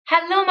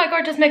Hello my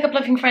gorgeous makeup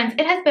loving friends.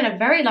 It has been a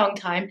very long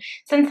time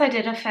since I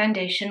did a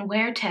foundation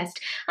wear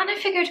test and I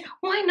figured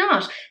why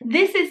not?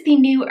 This is the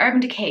new Urban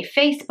Decay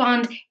Face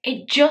Bond.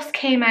 It just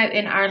came out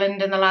in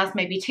Ireland in the last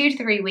maybe 2 to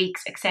 3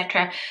 weeks,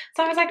 etc.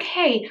 So I was like,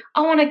 hey,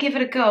 I want to give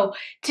it a go.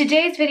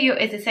 Today's video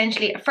is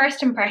essentially a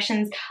first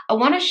impressions. I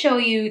want to show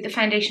you the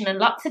foundation in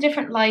lots of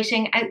different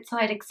lighting,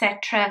 outside,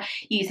 etc.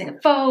 using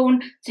a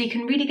phone so you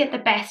can really get the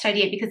best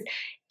idea, because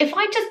if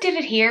I just did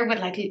it here with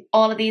like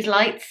all of these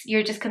lights,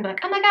 you're just gonna be like,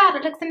 oh my god,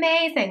 it looks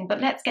amazing,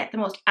 but let's get the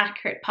most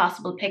accurate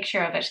possible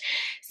picture of it.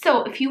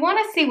 So if you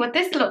wanna see what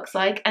this looks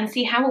like and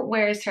see how it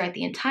wears throughout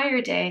the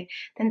entire day,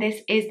 then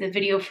this is the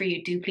video for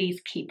you. Do please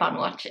keep on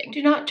watching.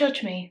 Do not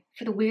judge me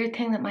for the weird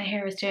thing that my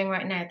hair is doing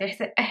right now. There's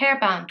a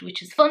hairband,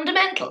 which is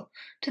fundamental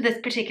to this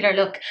particular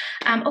look.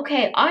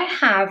 Okay, I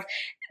have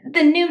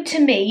the new to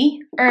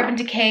me Urban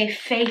Decay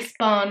Face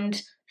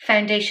Bond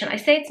foundation. I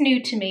say it's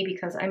new to me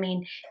because I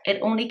mean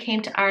it only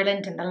came to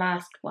Ireland in the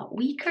last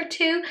week or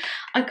two.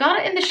 I got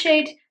it in the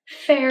shade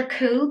Fair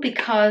Cool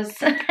because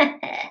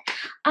I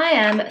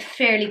am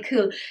fairly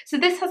cool. So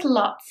this has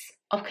lots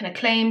of kind of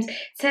claims. It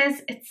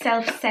says it's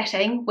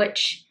self-setting,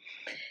 which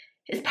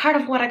is part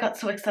of what I got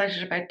so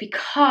excited about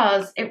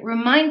because it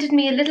reminded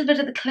me a little bit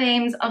of the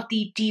claims of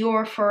the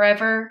Dior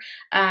Forever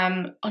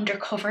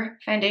Undercover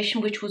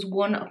foundation, which was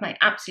one of my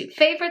absolute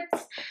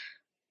favorites,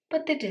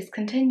 but they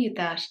discontinued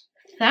that.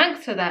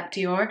 Thanks for that,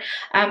 Dior.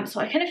 So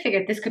I kind of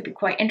figured this could be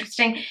quite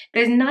interesting.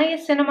 There's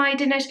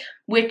niacinamide in it,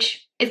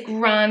 which is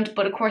grand,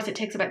 but of course it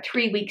takes about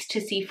 3 weeks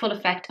to see full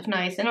effect of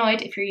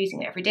niacinamide if you're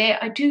using it every day.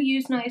 I do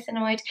use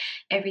niacinamide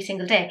every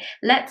single day.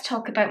 Let's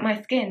talk about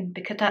my skin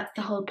because that's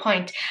the whole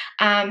point.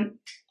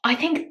 I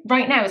think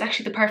right now is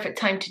actually the perfect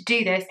time to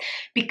do this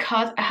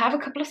because I have a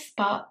couple of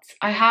spots.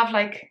 I have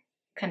like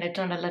kind of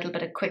done a little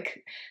bit of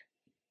quick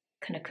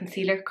kind of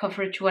concealer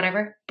coverage,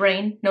 whatever,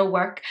 brain, no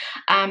work.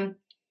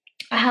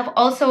 I have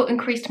also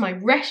increased my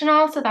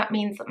retinol, so that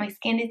means that my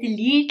skin is a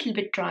little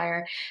bit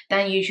drier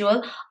than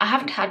usual. I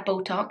haven't had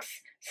Botox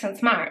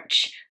since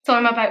March, so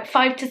I'm about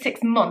 5 to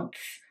 6 months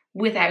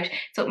without.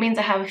 So it means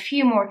I have a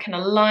few more kind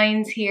of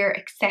lines here,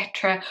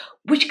 etc.,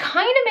 which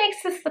kind of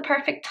makes this the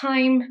perfect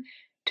time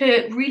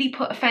to really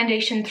put a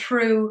foundation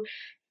through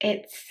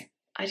its,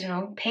 I don't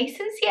know,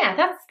 paces? Yeah,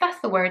 that's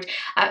the word.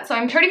 So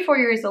I'm 34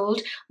 years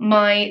old.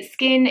 My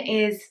skin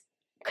is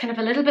kind of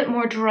a little bit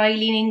more dry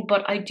leaning,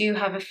 but I do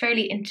have a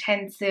fairly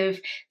intensive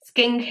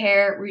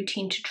skincare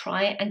routine to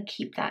try and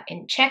keep that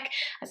in check.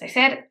 As I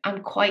said,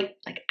 I'm quite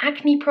like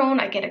acne prone.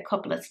 I get a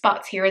couple of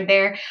spots here and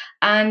there,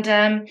 and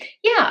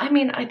yeah, I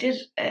mean I did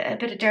a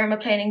bit of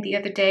dermaplaning the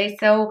other day,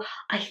 so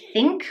I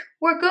think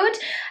we're good.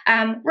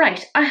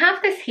 Right, I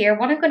have this here.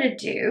 What I'm going to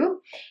do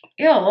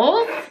is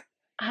I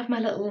have my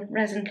little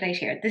resin plate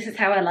here. This is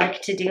how I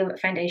like to deal with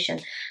foundation,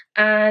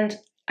 and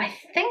I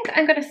think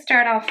I'm going to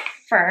start off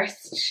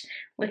first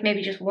with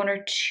maybe just 1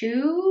 or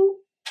 2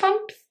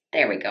 pumps.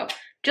 There we go.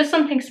 Just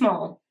something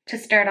small to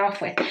start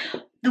off with.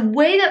 The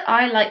way that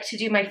I like to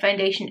do my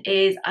foundation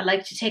is I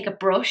like to take a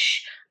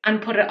brush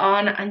and put it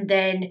on and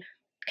then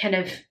kind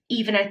of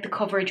even out the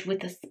coverage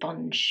with a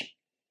sponge.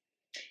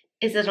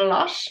 Is it a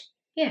lot?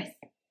 Yes,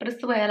 but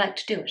it's the way I like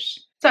to do it.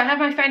 So I have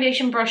my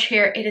foundation brush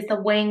here. It is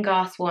the Wayne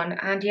Goss one,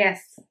 and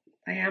yes,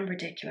 I am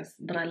ridiculous,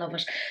 but I love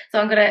it. So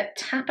I'm going to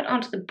tap it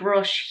onto the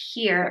brush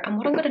here, and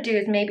what I'm going to do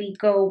is maybe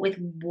go with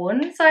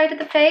one side of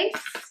the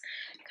face.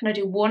 Kind of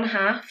do one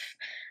half,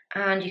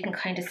 and you can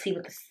kind of see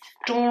what the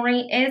story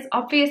is.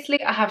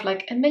 Obviously, I have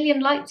like a million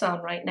lights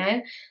on right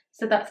now,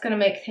 so that's going to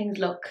make things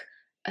look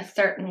a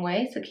certain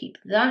way, so keep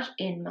that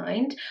in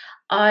mind.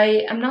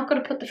 I am not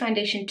going to put the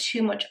foundation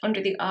too much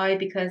under the eye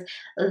because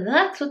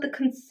that's what the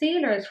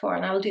concealer is for,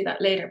 and I'll do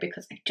that later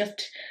because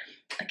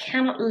I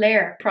cannot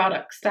layer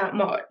products that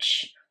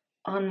much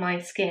on my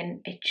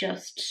skin. It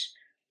just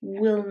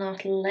will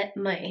not let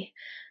me.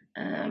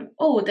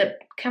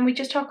 Can we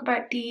just talk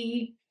about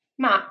the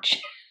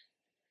match?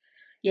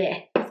 Yeah,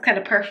 it's kind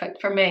of perfect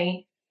for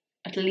me,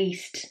 at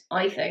least,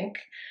 I think,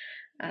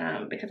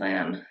 because I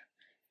am.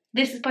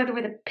 This is, by the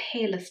way, the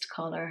palest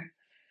colour.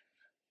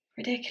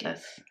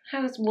 Ridiculous.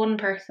 How is one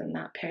person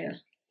that pale?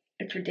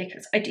 It's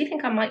ridiculous. I do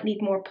think I might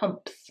need more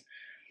pumps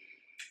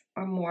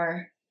or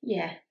more,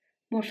 yeah,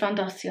 more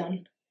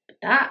foundation, but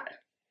that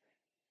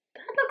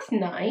looks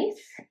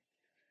nice.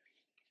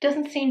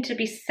 Doesn't seem to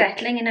be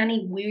settling in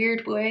any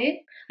weird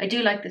way. I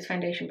do like this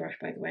foundation brush,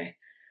 by the way.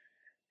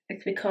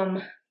 It's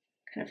become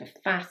kind of a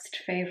fast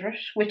favourite,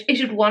 which it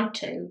should want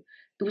to.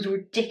 It was a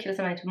ridiculous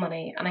amount of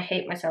money, and I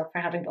hate myself for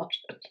having bought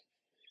it.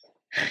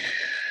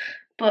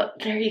 But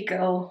there you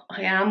go.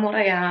 I am what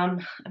I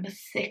am. I'm a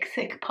sick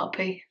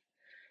puppy.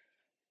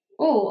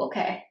 Oh,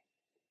 okay.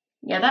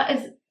 Yeah, that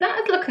is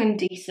looking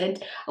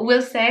decent. I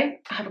will say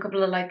I have a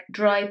couple of like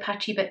dry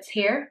patchy bits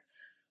here,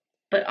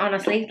 but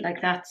honestly,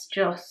 like that's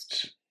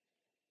just,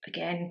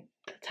 again,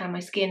 that's how my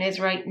skin is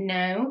right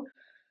now.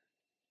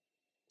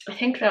 I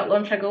think that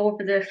once I go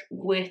over this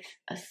with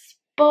a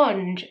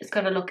sponge, it's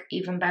going to look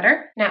even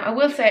better. Now, I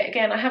will say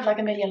again, I have like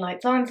a million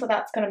lights on, so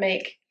that's going to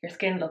make your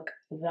skin look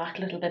that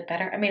little bit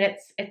better. I mean,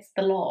 it's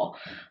the law,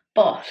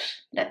 But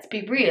let's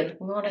be real,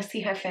 we want to see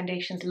how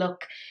foundations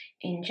look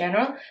in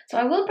general. So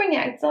I will bring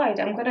it outside.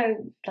 I'm gonna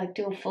like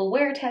do a full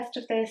wear test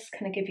of this,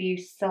 kind of give you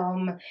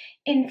some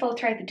info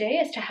throughout the day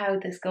as to how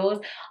this goes.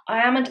 I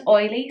amn't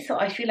oily, so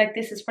I feel like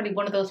this is probably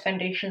one of those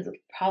foundations that's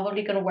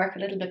probably going to work a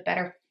little bit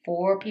better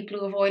for people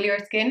who have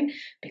oilier skin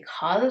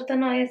because of the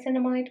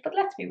niacinamide. But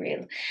let's be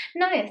real,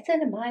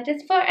 niacinamide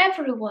is for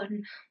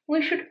everyone.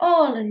 We should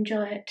all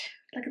enjoy it.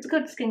 Like, it's a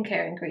good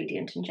skincare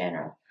ingredient in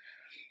general.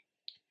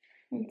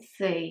 Let's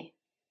see.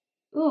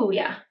 Oh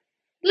yeah,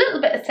 a little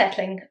bit of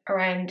settling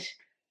around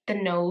the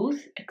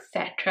nose,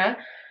 etc.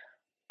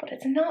 But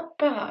it's not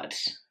bad.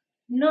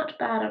 Not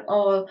bad at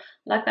all.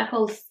 Like that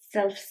whole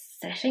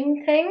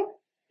self-setting thing.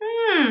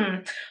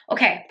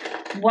 Okay,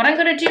 what I'm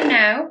going to do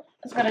now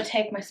is going to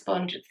take my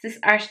sponge. It's this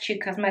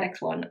Artitude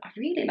Cosmetics one. I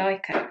really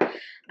like it.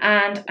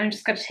 And I'm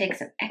just going to take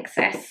some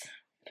excess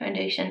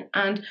foundation.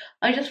 And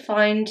I just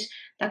find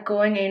that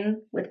going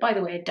in with, by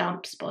the way, a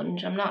damp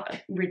sponge, I'm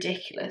not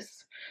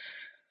ridiculous,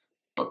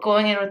 but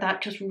going in with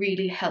that just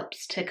really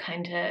helps to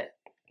kind of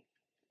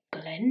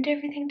blend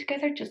everything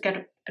together, just get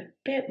a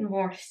bit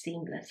more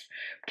seamless,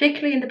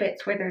 particularly in the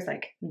bits where there's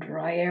like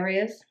dry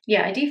areas.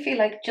 Yeah, I do feel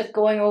like just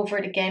going over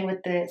it again with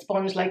the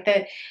sponge, like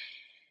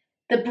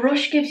the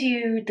brush gives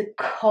you the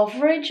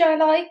coverage I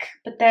like,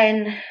 but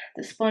then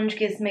the sponge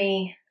gives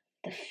me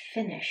the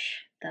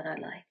finish that I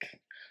like.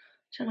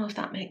 I don't know if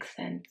that makes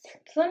sense.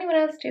 Does anyone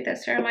else do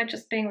this, or am I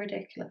just being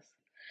ridiculous?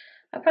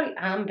 I probably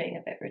am being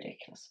a bit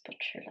ridiculous, but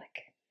sure,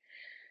 like,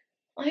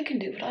 I can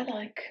do what I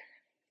like.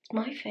 It's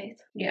my face.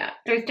 Yeah,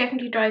 there's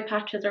definitely dry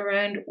patches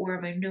around where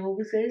my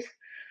nose is,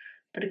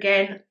 but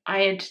again,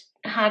 I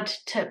had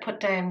to put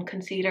down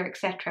concealer,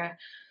 etc.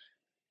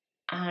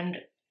 And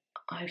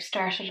I've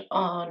started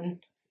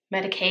on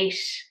Medicate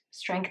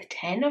strength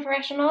 10 of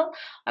retinol.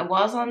 I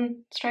was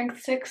on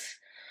strength 6,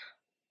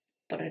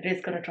 but it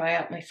is going to dry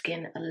out my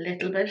skin a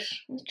little bit.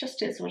 It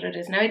just is what it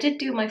is. Now, I did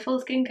do my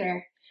full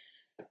skincare,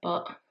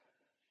 but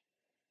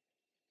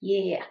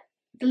yeah,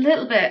 it's a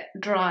little bit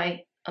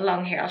dry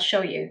along here. I'll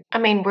show you. I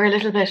mean, we're a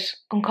little bit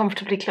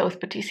uncomfortably close,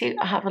 but do you see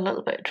I have a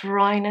little bit of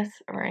dryness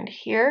around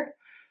here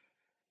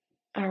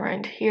and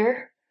around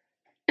here?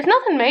 It's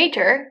nothing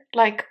major,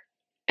 like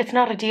it's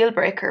not a deal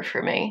breaker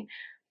for me,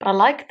 but I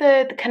like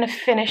the kind of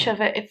finish of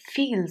it. It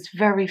feels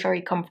very,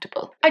 very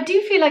comfortable. I do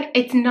feel like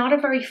it's not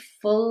a very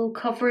full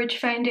coverage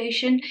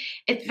foundation.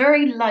 It's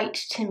very light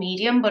to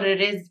medium, but it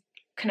is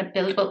kind of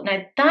buildable. Now,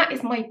 that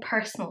is my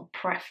personal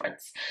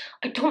preference.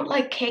 I don't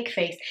like cake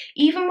face.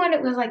 Even when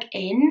it was like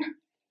in,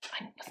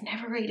 I was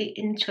never really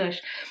into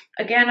it.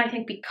 Again, I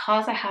think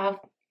because I have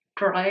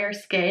drier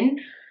skin,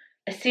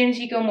 as soon as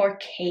you go more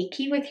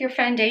cakey with your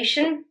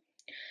foundation,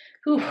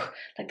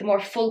 like the more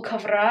full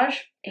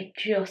coverage, it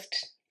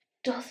just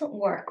doesn't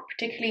work,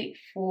 particularly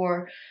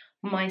for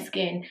my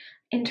skin.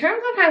 In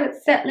terms of how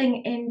it's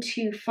settling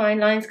into fine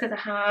lines, because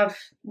I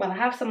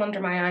have some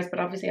under my eyes, but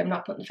obviously I'm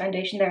not putting the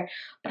foundation there,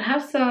 but I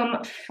have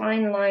some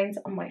fine lines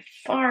on my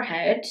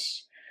forehead,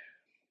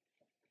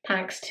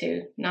 thanks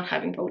to not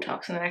having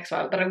Botox in the next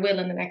while, but I will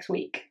in the next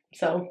week.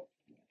 So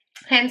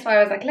hence why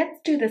I was like, let's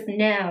do this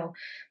now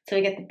so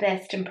we get the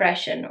best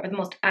impression, or the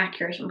most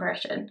accurate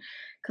impression,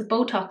 because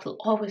Botox will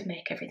always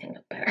make everything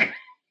look better.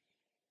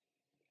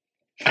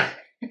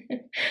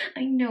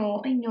 I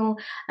know.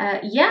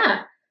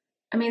 Yeah,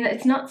 I mean,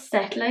 it's not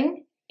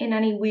settling in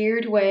any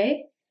weird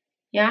way.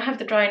 Yeah, I have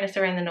the dryness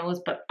around the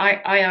nose, but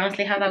I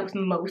honestly have that with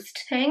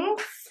most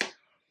things.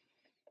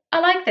 I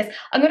like this.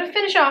 I'm going to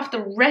finish off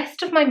the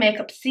rest of my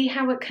makeup, see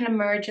how it kind of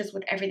merges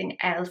with everything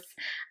else.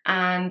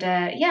 And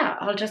yeah,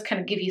 I'll just kind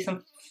of give you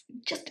some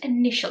just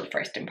initial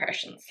first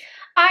impressions.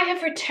 I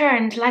have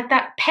returned like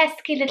that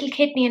pesky little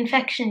kidney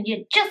infection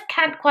you just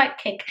can't quite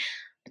kick.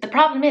 But the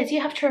problem is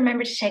you have to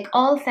remember to take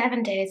all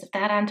 7 days of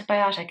that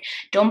antibiotic.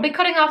 Don't be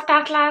cutting off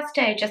that last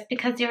day just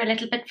because you're a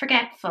little bit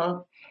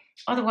forgetful.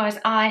 Otherwise,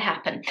 I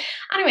happen.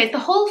 Anyways, the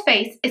whole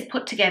face is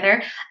put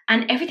together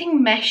and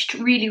everything meshed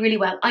really, really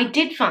well. I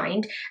did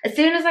find as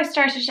soon as I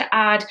started to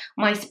add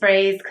my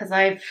sprays, because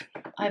I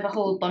have a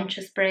whole bunch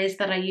of sprays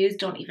that I use,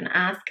 don't even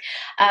ask,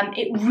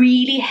 it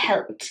really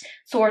helped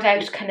sort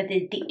out kind of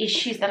the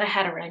issues that I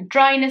had around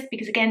dryness,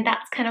 because again,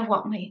 that's kind of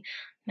what my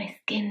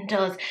skin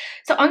does.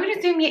 So I'm going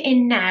to zoom you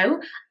in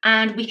now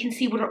and we can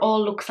see what it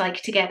all looks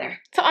like together.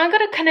 So I'm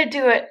going to kind of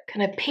do it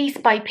kind of piece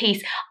by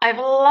piece. I have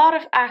a lot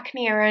of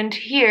acne around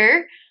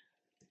here,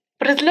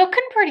 but it's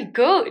looking pretty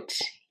good,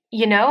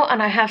 you know,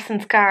 and I have some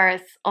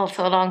scars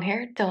also along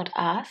here, don't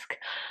ask.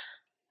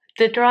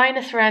 The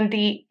dryness around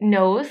the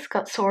nose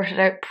got sorted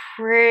out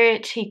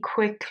pretty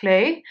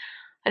quickly.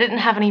 I didn't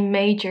have any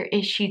major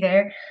issue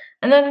there.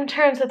 And then in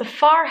terms of the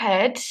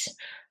forehead,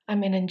 I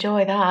mean,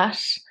 enjoy that.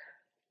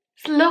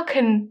 It's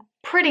looking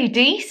pretty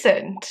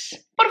decent.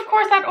 But of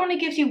course, that only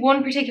gives you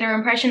one particular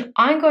impression.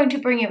 I'm going to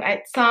bring you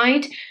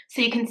outside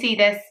so you can see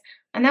this,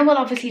 and then we'll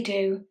obviously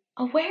do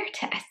a wear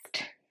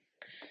test.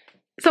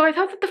 So I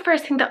thought that the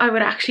first thing that I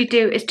would actually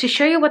do is to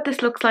show you what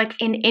this looks like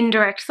in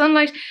indirect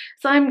sunlight.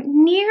 So I'm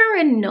near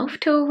enough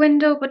to a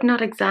window, but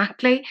not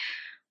exactly.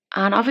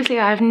 And obviously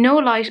I have no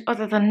light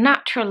other than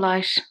natural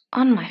light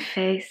on my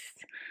face.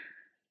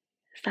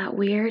 Is that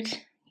weird?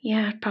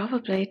 Yeah,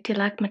 probably. Do you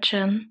like my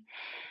chin?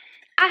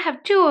 I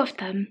have 2 of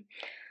them.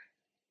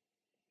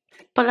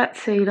 But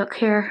let's see, look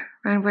here,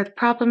 around where the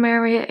problem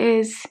area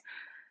is.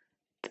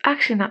 It's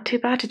actually not too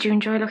bad. Did you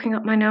enjoy looking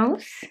up my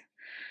nose?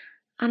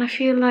 And I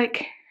feel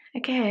like,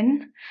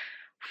 again,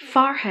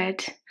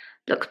 forehead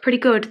looks pretty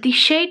good. The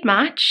shade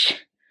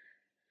match.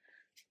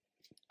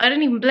 I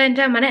didn't even blend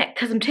down my neck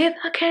because I'm too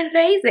fucking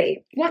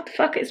lazy. What the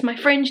fuck is my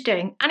fringe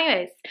doing?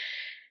 Anyways,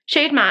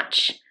 shade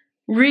match,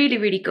 really,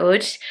 really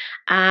good.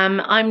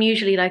 I'm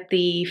usually like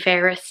the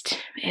fairest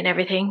in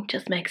everything,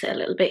 just makes it a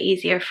little bit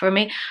easier for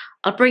me.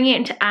 I'll bring it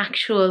into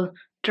actual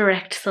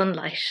direct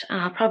sunlight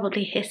and I'll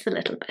probably hiss a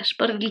little bit,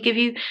 but it'll give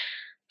you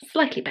a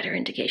slightly better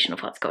indication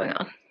of what's going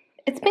on.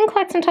 It's been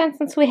quite some time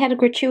since we had a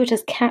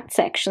gratuitous cat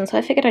section, so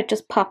I figured I'd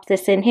just pop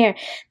this in here.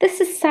 This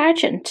is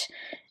Sargent.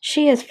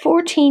 She is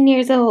 14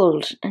 years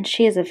old, and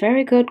she is a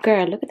very good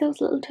girl. Look at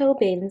those little toe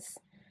beans.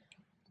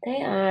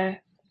 They are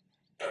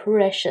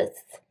precious,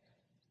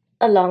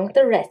 along with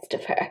the rest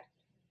of her.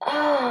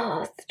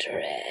 Oh,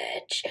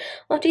 stretch.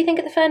 What do you think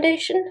of the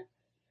foundation?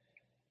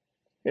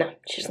 No,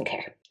 she doesn't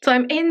care. So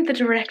I'm in the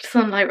direct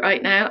sunlight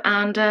right now,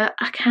 and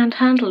I can't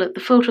handle it. The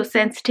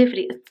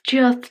photosensitivity is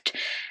just...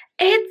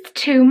 it's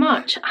too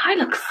much. I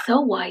look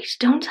so white,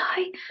 don't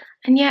I?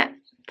 And yet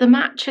the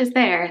match is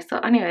there. So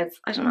anyways,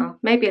 I don't know.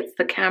 Maybe it's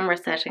the camera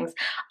settings.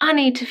 I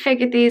need to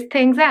figure these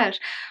things out.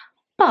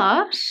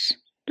 But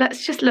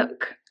let's just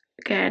look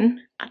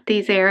again at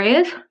these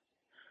areas.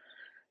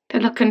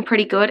 They're looking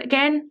pretty good.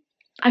 Again,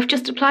 I've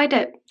just applied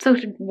it, so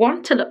it would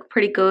want to look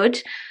pretty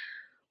good.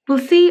 We'll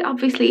see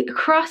obviously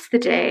across the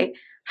day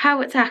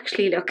how it's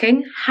actually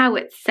looking, how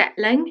it's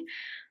settling.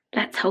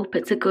 Let's hope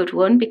it's a good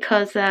one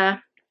because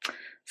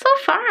so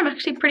far, I'm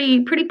actually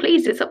pretty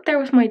pleased. It's up there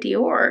with my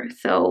Dior,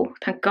 so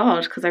thank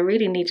God, because I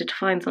really needed to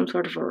find some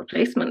sort of a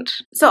replacement.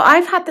 So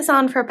I've had this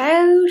on for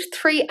about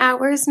 3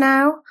 hours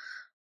now,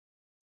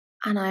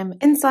 and I'm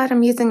inside.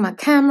 I'm using my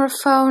camera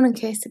phone in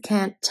case you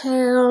can't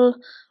tell.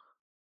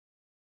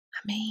 I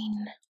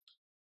mean,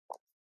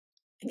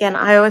 again,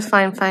 I always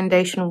find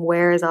foundation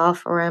wears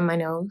off around my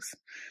nose.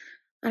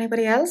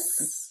 Anybody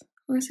else?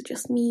 Or is it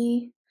just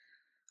me?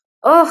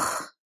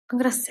 Oh, I'm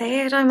gonna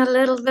say it, I'm a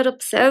little bit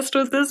obsessed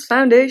with this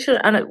foundation,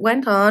 and it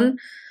went on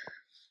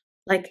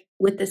like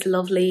with this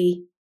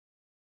lovely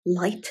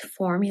light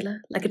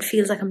formula. Like it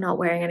feels like I'm not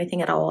wearing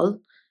anything at all,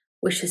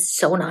 which is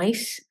so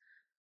nice.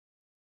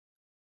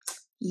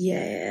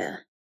 Yeah.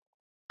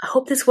 I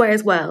hope this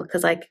wears well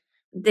because like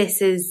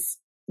this is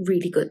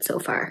really good so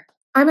far.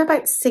 I'm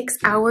about 6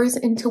 hours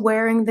into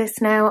wearing this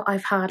now.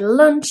 I've had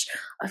lunch,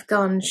 I've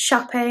gone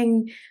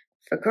shopping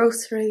for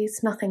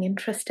groceries, nothing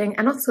interesting,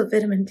 and also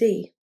vitamin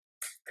D.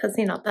 Because,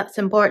 you know, that's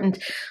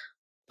important.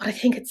 But I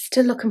think it's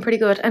still looking pretty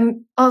good.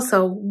 And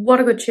also,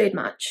 what a good shade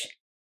match.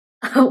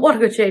 What a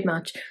good shade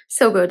match.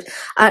 So good.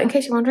 In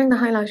case you're wondering, the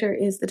highlighter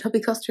is the Tubby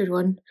Custard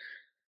one.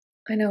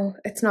 I know,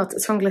 it's not.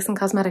 It's from Glisten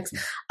Cosmetics.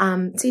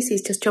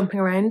 Cece's just jumping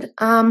around.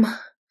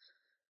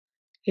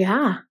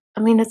 Yeah, I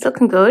mean, it's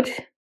looking good.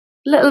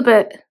 A little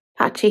bit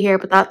patchy here,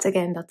 but that's,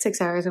 again, that's 6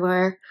 hours of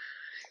wear.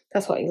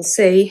 That's what you'll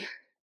see.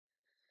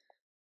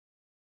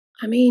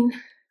 I mean,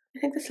 I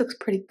think this looks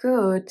pretty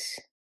good.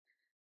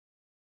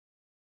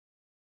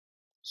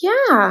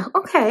 Yeah,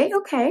 okay.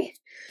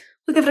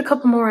 We'll give it a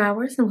couple more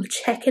hours and we'll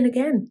check in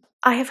again.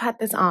 I have had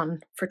this on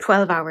for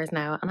 12 hours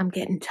now and I'm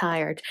getting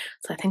tired.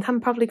 So I think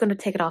I'm probably going to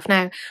take it off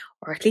now,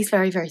 or at least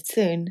very, very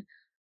soon.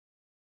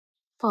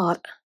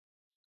 But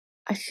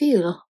I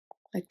feel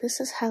like this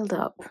has held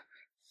up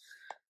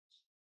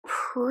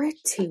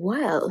pretty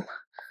well.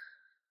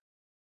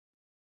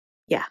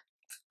 Yeah,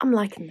 I'm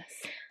liking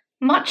this.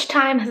 Much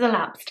time has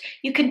elapsed.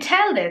 You can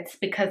tell this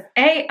because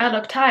A, I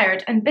look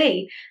tired, and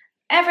B,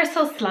 ever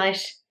so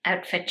slight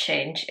outfit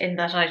change in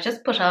that I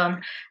just put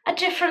on a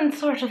different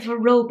sort of a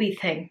roby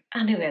thing.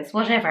 Anyways,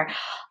 whatever.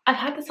 I've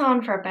had this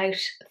on for about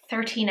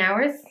 13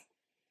 hours.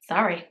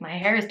 Sorry, my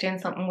hair is doing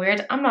something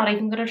weird. I'm not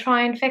even going to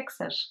try and fix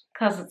it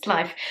because it's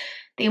life.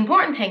 The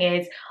important thing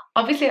is,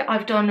 obviously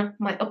I've done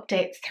my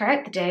updates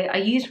throughout the day. I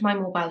used my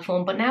mobile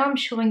phone, but now I'm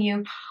showing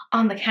you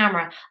on the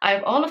camera. I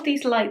have all of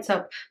these lights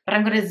up, but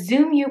I'm going to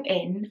zoom you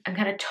in and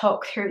kind of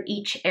talk through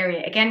each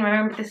area. Again,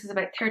 remember this is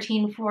about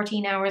 13,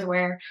 14 hours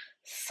wear,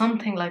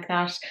 something like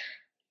that.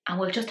 And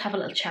we'll just have a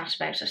little chat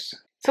about it.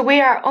 So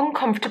we are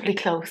uncomfortably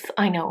close,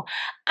 I know.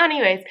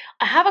 Anyways,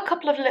 I have a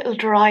couple of little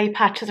dry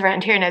patches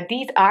around here. Now,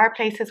 these are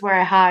places where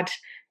I had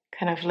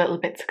kind of little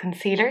bits of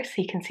concealer, so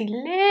you can see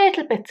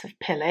little bits of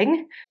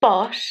pilling,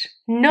 but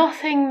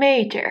nothing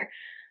major.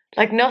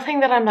 Like nothing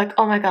that I'm like,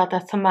 oh my God,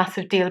 that's a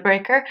massive deal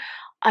breaker.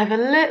 I have a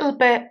little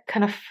bit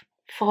kind of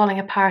falling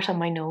apart on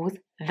my nose.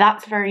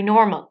 That's very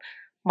normal.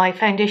 My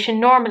foundation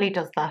normally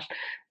does that.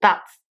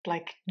 That's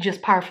like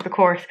just par for the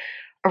course.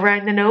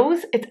 Around the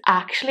nose, it's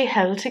actually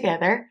held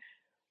together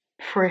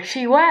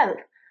pretty well.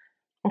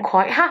 I'm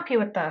quite happy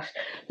with that.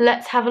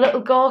 Let's have a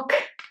little gawk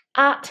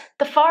at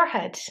the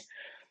forehead.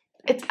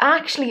 It's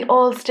actually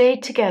all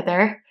stayed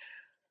together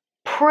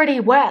pretty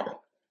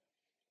well.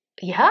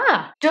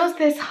 Yeah. Does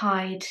this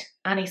hide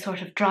any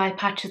sort of dry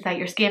patches that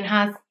your skin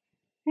has?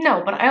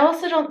 No, but I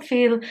also don't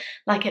feel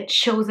like it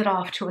shows it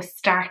off to a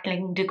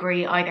startling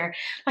degree either.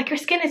 Like, your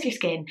skin is your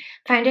skin.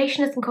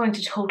 Foundation isn't going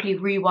to totally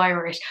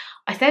rewire it.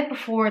 I said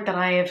before that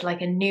I have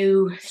like a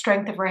new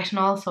strength of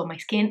retinol, so my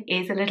skin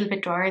is a little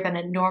bit drier than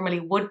it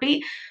normally would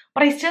be,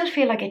 but I still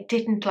feel like it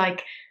didn't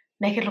like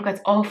make it look as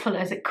awful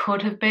as it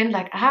could have been.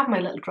 Like, I have my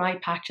little dry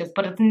patches,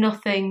 but it's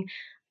nothing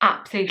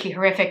absolutely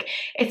horrific.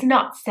 It's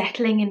not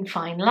settling in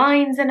fine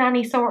lines in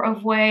any sort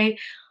of way.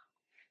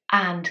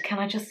 And can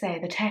I just say,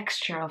 the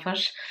texture of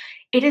it,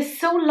 it is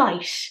so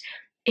light.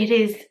 It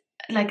is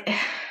like,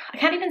 I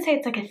can't even say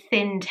it's like a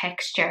thin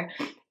texture.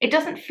 It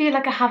doesn't feel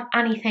like I have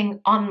anything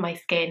on my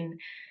skin.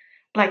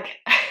 Like,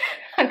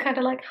 I'm kind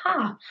of like,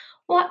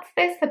 what's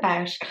this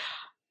about?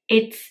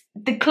 It's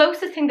the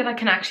closest thing that I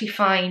can actually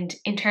find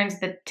in terms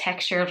of the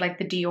texture of like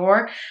the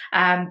Dior,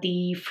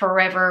 the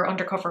Forever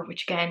Undercover,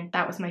 which again,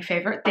 that was my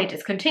favorite. They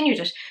discontinued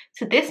it.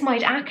 So this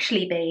might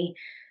actually be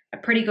a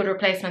pretty good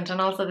replacement. And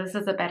also this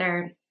is a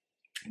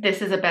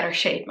better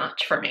shade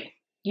match for me,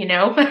 you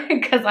know,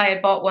 because I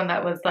had bought one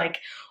that was like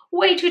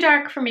way too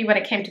dark for me when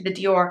it came to the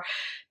Dior,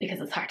 because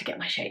it's hard to get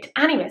my shade.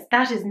 Anyways,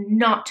 that is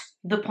not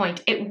the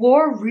point. It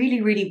wore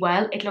really, really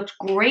well. It looked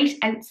great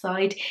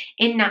outside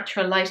in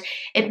natural light.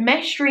 It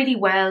meshed really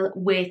well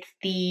with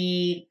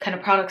the kind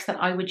of products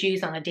that I would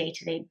use on a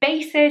day-to-day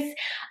basis.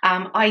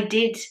 I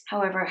did,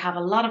 however, have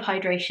a lot of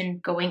hydration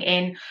going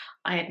in.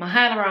 I had my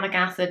hyaluronic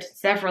acid,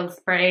 several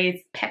sprays,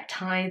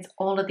 peptides,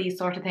 all of these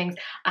sort of things.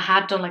 I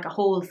had done like a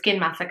whole skin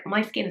mask. Like,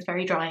 my skin is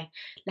very dry.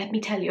 Let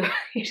me tell you,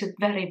 it is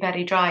very,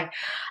 very dry.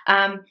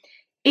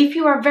 If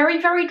you are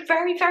very, very,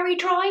 very, very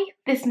dry,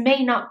 this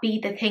may not be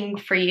the thing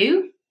for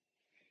you.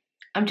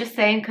 I'm just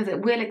saying, because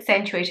it will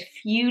accentuate a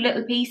few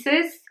little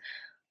pieces.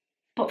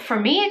 But for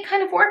me, it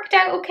kind of worked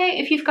out okay.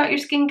 If you've got your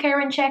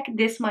skincare in check,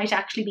 this might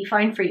actually be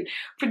fine for you.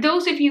 For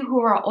those of you who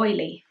are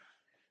oily,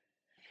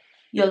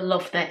 you'll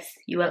love this.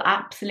 You will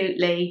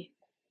absolutely.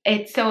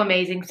 It's so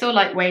amazing, so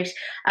lightweight.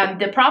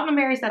 The problem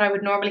areas that I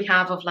would normally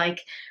have of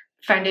like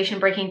foundation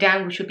breaking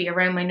down, which would be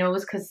around my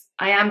nose, because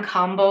I am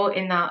combo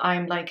in that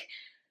I'm like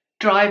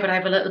dry, but I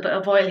have a little bit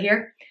of oil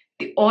here.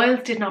 The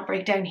oils did not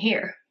break down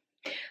here.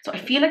 So I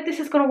feel like this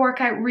is going to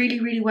work out really,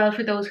 really well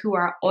for those who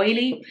are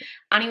oily.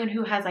 Anyone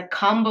who has like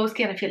combo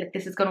skin, I feel like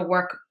this is going to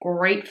work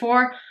great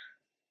for.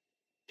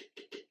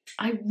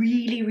 I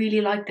really, really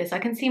like this. I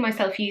can see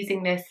myself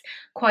using this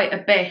quite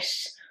a bit.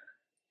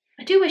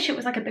 I do wish it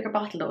was like a bigger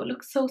bottle though. It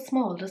looks so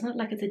small, doesn't it?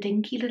 Like it's a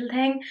dinky little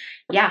thing.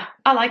 Yeah,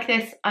 I like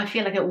this. I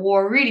feel like it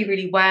wore really,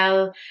 really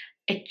well.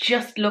 It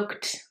just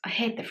looked, I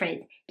hate the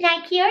phrase,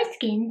 like your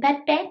skin,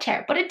 but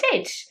better. But it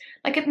did.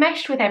 Like, it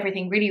meshed with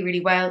everything really, really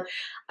well.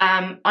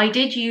 I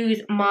did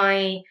use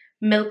my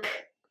Milk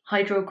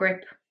Hydro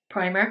Grip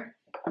primer.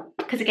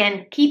 Because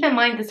again, keep in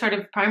mind the sort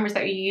of primers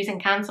that you're using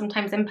can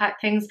sometimes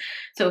impact things.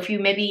 So if you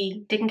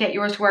maybe didn't get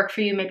yours to work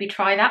for you, maybe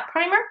try that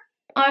primer.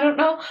 I don't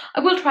know. I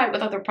will try it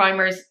with other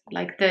primers.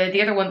 Like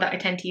the other one that I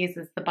tend to use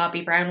is the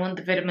Bobbi Brown one,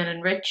 the vitamin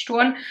enriched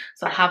one.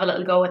 So I'll have a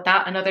little go with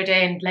that another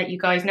day and let you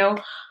guys know.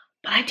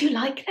 But I do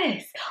like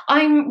this.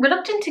 I'm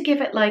reluctant to give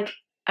it like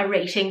a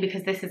rating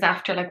because this is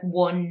after like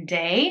one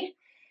day.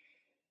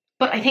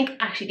 But I think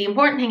actually the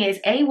important thing is,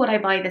 A, would I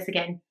buy this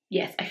again?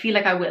 Yes, I feel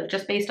like I will,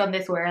 just based on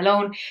this wear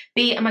alone.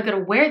 B, am I going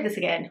to wear this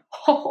again?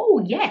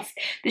 Oh, yes.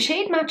 The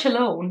shade match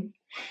alone,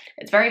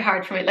 it's very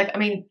hard for me. Like, I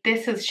mean,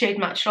 this is shade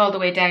matched all the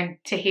way down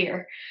to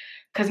here.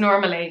 Because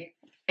normally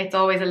it's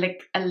always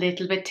a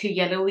little bit too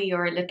yellowy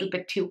or a little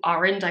bit too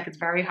orange. Like, it's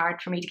very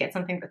hard for me to get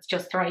something that's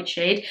just the right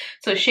shade.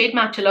 So shade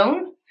match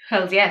alone,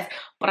 hells yes.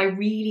 But I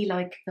really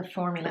like the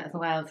formula as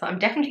well. So I'm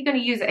definitely going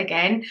to use it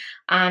again.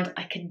 And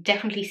I can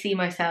definitely see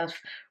myself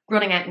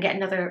running out and get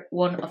another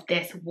one of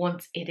this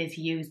once it is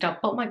used up.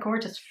 But my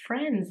gorgeous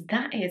friends,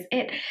 that is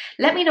it.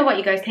 Let me know what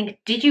you guys think.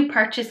 Did you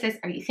purchase this?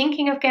 Are you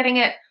thinking of getting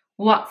it?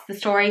 What's the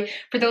story?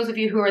 For those of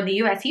you who are in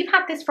the US, you've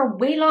had this for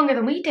way longer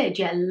than we did,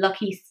 you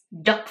lucky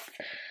ducks.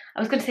 I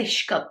was going to say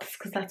scuts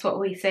because that's what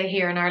we say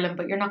here in Ireland,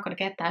 but you're not going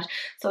to get that.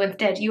 So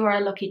instead, you are a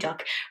lucky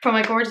duck. For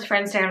my gorgeous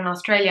friends down in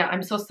Australia,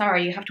 I'm so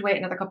sorry you have to wait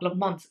another couple of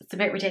months. It's a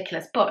bit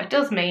ridiculous, but it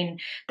does mean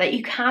that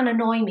you can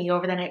annoy me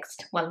over the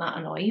next, well, not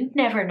annoy, you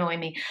never annoy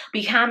me,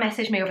 but you can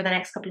message me over the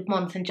next couple of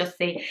months and just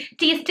say,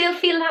 do you still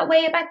feel that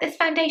way about this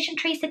foundation,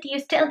 Teresa? Do you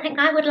still think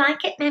I would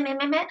like it? Meh, meh,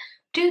 meh, meh.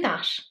 Do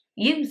that.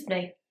 Use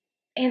me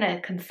in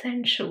a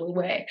consensual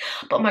way.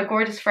 But my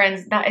gorgeous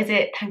friends, that is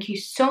it. Thank you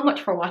so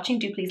much for watching.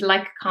 Do please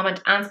like,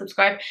 comment and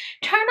subscribe.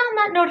 Turn on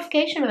that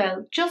notification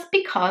bell just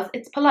because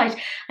it's polite,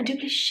 and do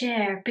please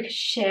share because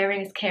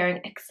sharing is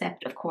caring,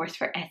 except of course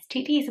for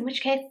STDs, in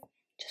which case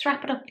just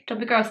wrap it up,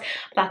 don't be gross.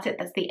 But that's it,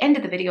 that's the end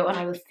of the video, and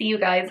I will see you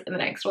guys in the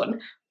next one.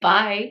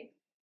 Bye.